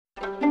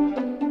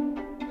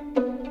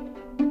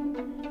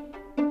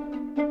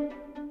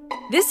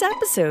This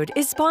episode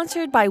is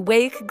sponsored by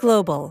Wake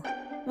Global.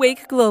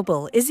 Wake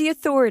Global is the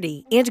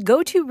authority and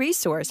go-to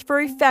resource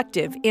for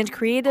effective and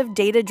creative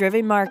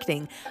data-driven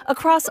marketing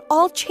across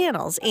all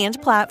channels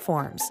and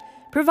platforms,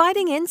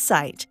 providing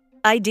insight,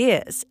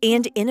 ideas,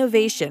 and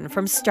innovation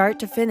from start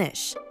to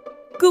finish.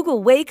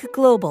 Google Wake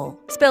Global,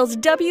 spells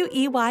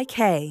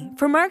W-E-Y-K,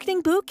 for marketing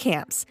boot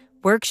camps,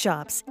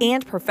 workshops,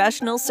 and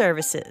professional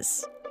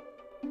services.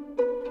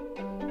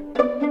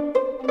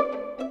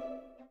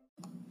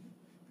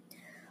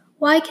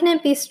 Why can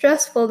it be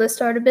stressful to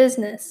start a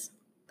business?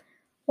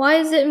 Why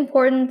is it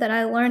important that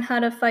I learn how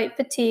to fight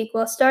fatigue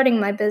while starting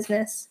my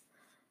business?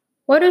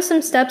 What are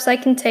some steps I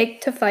can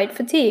take to fight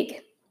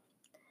fatigue?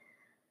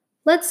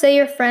 Let's say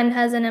your friend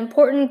has an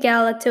important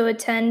gala to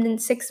attend in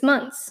 6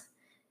 months.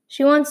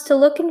 She wants to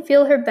look and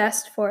feel her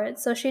best for it,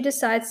 so she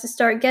decides to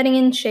start getting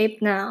in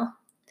shape now.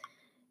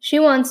 She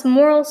wants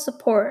moral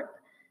support,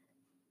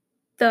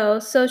 though,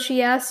 so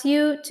she asks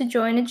you to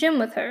join a gym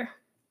with her.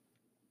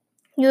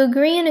 You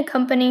agree and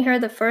accompany her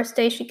the first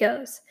day she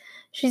goes.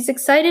 She's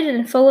excited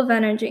and full of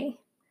energy.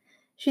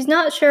 She's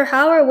not sure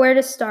how or where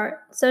to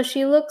start, so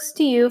she looks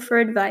to you for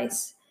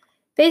advice.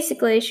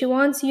 Basically, she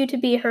wants you to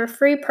be her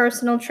free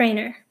personal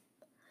trainer.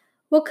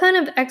 What kind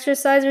of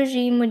exercise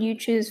regime would you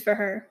choose for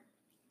her?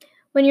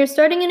 When you're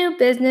starting a new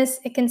business,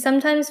 it can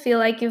sometimes feel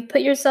like you've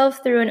put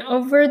yourself through an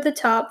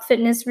over-the-top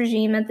fitness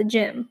regime at the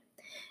gym.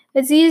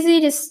 It's easy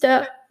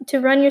to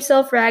run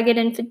yourself ragged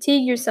and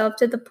fatigue yourself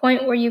to the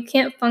point where you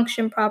can't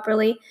function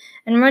properly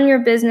and run your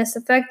business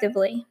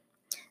effectively.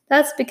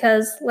 That's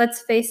because,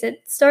 let's face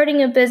it,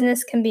 starting a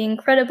business can be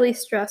incredibly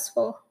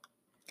stressful.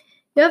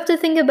 You have to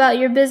think about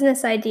your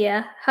business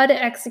idea, how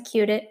to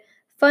execute it,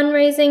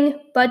 fundraising,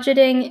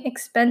 budgeting,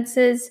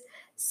 expenses,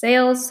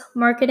 sales,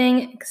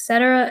 marketing,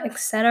 etc.,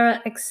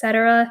 etc.,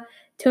 etc.,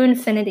 to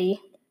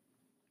infinity.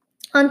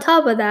 On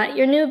top of that,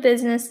 your new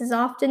business is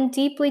often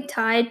deeply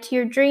tied to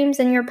your dreams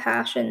and your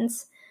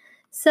passions.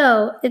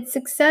 So, its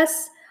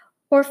success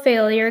or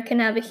failure can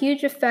have a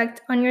huge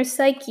effect on your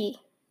psyche.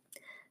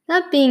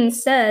 That being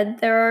said,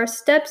 there are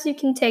steps you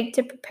can take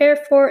to prepare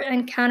for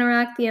and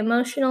counteract the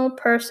emotional,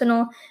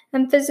 personal,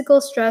 and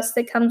physical stress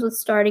that comes with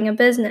starting a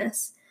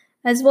business,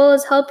 as well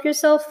as help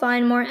yourself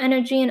find more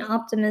energy and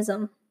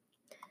optimism.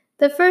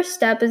 The first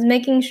step is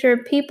making sure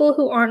people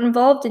who aren't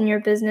involved in your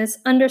business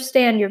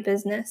understand your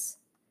business.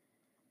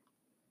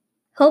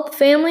 Help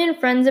family and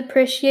friends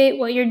appreciate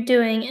what you're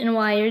doing and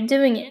why you're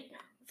doing it.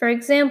 For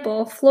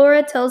example,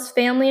 Flora tells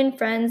family and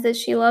friends that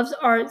she loves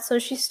art, so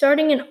she's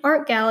starting an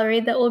art gallery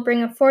that will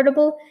bring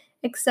affordable,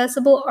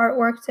 accessible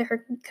artwork to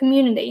her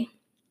community.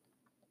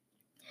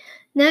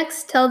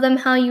 Next, tell them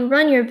how you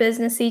run your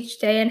business each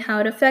day and how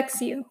it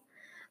affects you.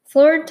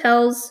 Flora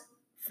tells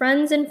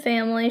friends and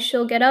family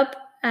she'll get up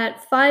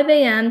at 5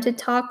 a.m. to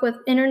talk with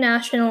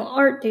international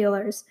art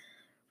dealers,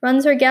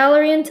 runs her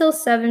gallery until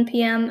 7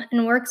 p.m.,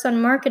 and works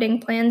on marketing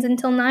plans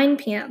until 9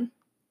 p.m.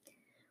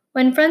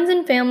 When friends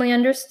and family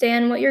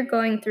understand what you're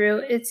going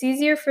through, it's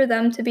easier for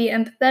them to be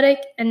empathetic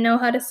and know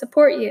how to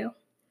support you.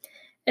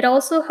 It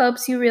also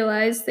helps you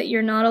realize that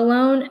you're not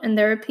alone and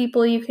there are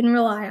people you can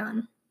rely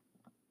on.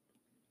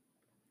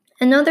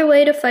 Another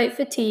way to fight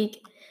fatigue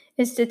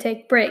is to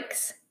take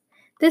breaks.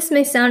 This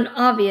may sound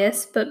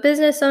obvious, but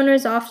business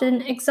owners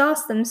often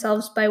exhaust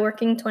themselves by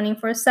working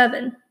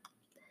 24/7.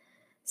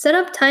 Set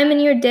up time in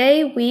your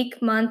day,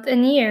 week, month,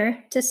 and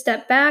year to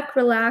step back,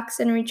 relax,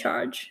 and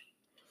recharge.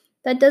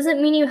 That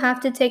doesn't mean you have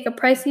to take a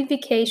pricey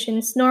vacation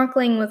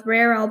snorkeling with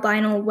rare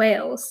albino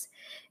whales.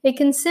 It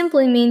can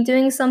simply mean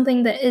doing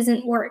something that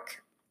isn't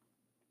work.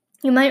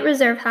 You might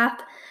reserve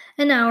half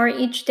an hour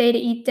each day to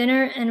eat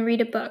dinner and read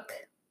a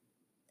book.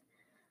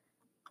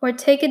 Or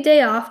take a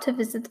day off to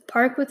visit the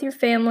park with your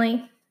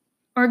family,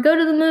 or go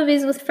to the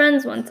movies with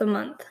friends once a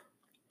month.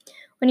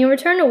 When you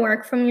return to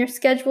work from your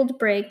scheduled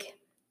break,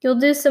 you'll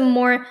do some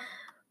more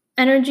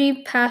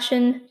energy,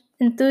 passion,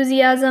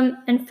 enthusiasm,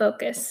 and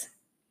focus.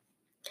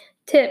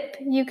 Tip: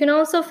 you can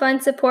also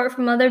find support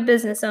from other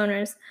business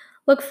owners.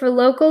 Look for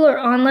local or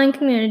online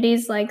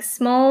communities like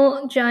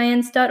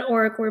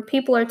smallgiants.org where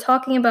people are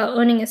talking about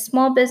owning a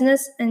small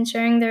business and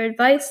sharing their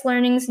advice,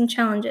 learnings, and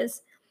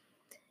challenges.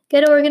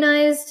 Get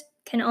organized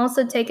can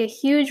also take a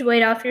huge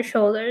weight off your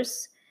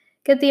shoulders.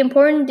 Get the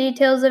important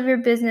details of your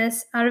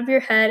business out of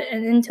your head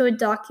and into a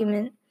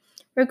document.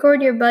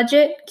 Record your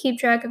budget, keep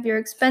track of your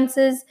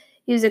expenses,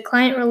 use a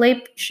client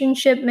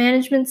relationship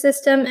management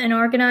system, and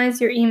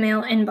organize your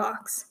email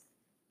inbox.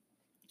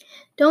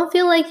 Don't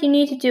feel like you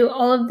need to do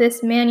all of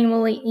this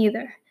manually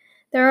either.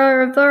 There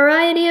are a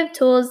variety of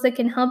tools that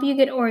can help you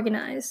get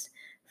organized.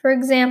 For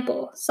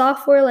example,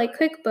 software like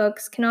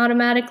QuickBooks can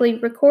automatically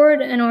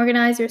record and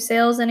organize your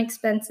sales and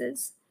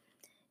expenses.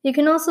 You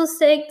can also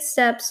take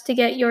steps to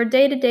get your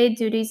day-to-day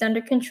duties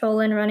under control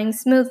and running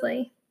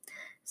smoothly.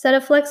 Set a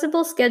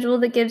flexible schedule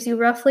that gives you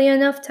roughly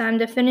enough time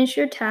to finish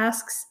your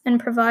tasks and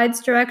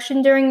provides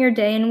direction during your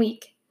day and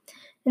week.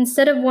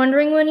 Instead of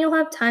wondering when you'll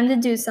have time to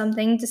do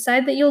something,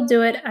 decide that you'll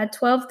do it at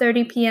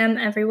 12:30 p.m.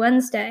 every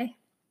Wednesday.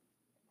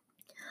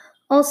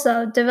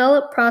 Also,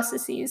 develop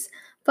processes.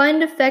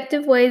 Find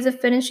effective ways of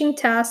finishing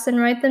tasks and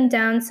write them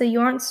down so you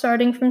aren't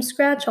starting from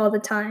scratch all the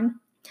time.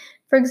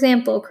 For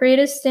example, create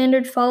a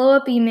standard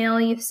follow-up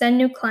email you send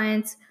new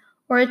clients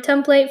or a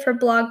template for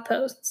blog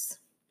posts.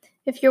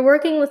 If you're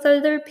working with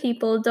other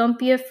people, don't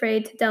be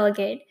afraid to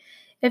delegate.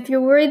 If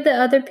you're worried that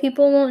other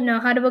people won't know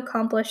how to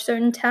accomplish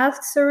certain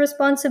tasks or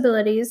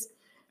responsibilities,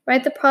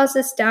 write the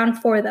process down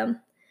for them.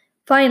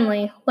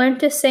 Finally, learn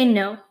to say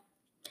no.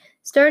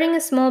 Starting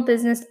a small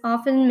business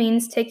often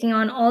means taking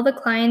on all the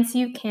clients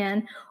you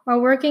can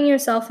or working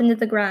yourself into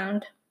the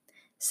ground.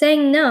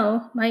 Saying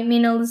no might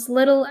mean a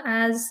little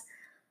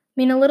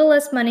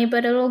less money,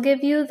 but it'll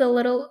give you the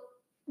little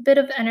bit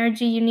of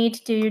energy you need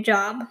to do your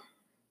job.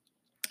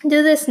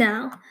 Do this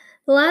now.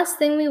 The last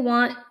thing we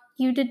want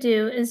you to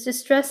do is to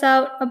stress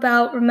out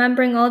about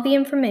remembering all the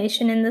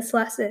information in this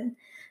lesson.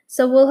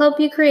 So we'll help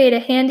you create a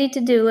handy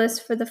to-do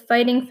list for the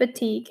fighting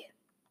fatigue.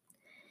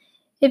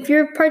 If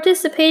you're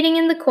participating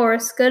in the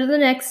course, go to the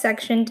next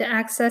section to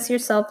access your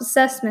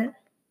self-assessment.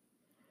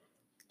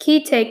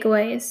 Key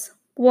takeaways.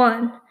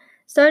 1.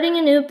 Starting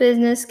a new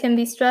business can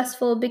be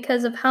stressful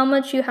because of how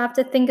much you have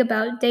to think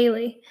about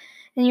daily,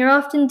 and you're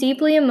often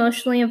deeply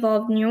emotionally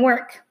involved in your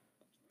work.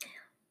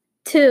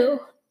 2.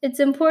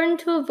 It's important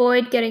to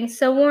avoid getting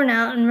so worn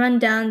out and run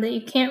down that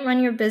you can't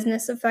run your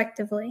business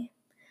effectively.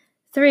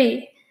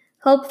 3.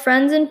 Help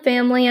friends and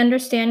family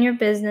understand your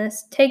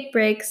business, take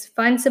breaks,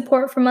 find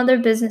support from other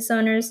business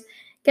owners,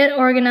 get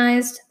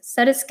organized,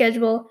 set a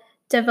schedule,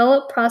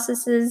 develop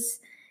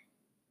processes,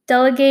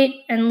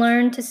 delegate, and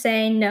learn to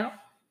say no.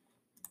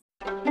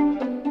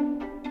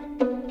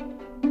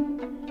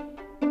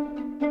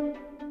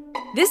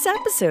 This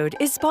episode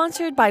is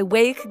sponsored by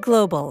Wake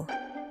Global.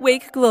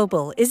 Wake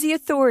Global is the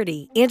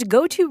authority and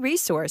go-to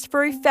resource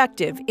for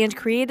effective and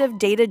creative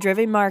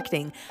data-driven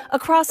marketing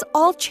across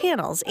all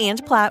channels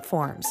and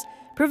platforms,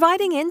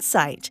 providing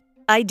insight,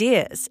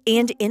 ideas,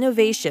 and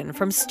innovation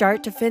from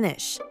start to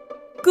finish.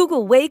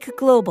 Google Wake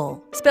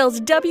Global,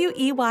 spelled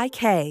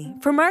W-E-Y-K,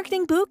 for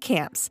marketing boot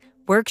camps,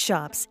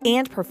 workshops,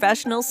 and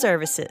professional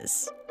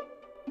services.